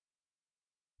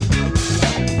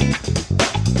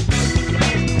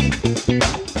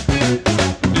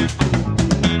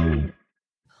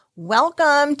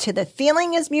Welcome to the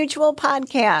Feeling is Mutual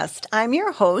podcast. I'm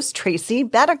your host, Tracy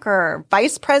Bedecker,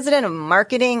 Vice President of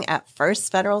Marketing at First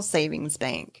Federal Savings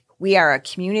Bank. We are a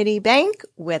community bank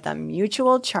with a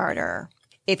mutual charter.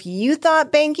 If you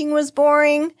thought banking was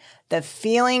boring, the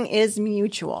feeling is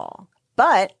mutual.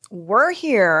 But we're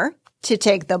here to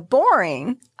take the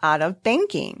boring out of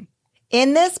banking.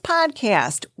 In this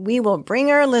podcast, we will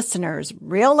bring our listeners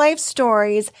real-life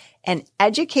stories and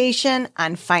education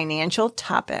on financial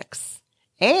topics.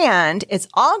 And it's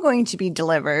all going to be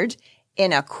delivered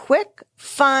in a quick,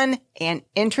 fun, and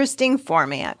interesting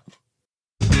format.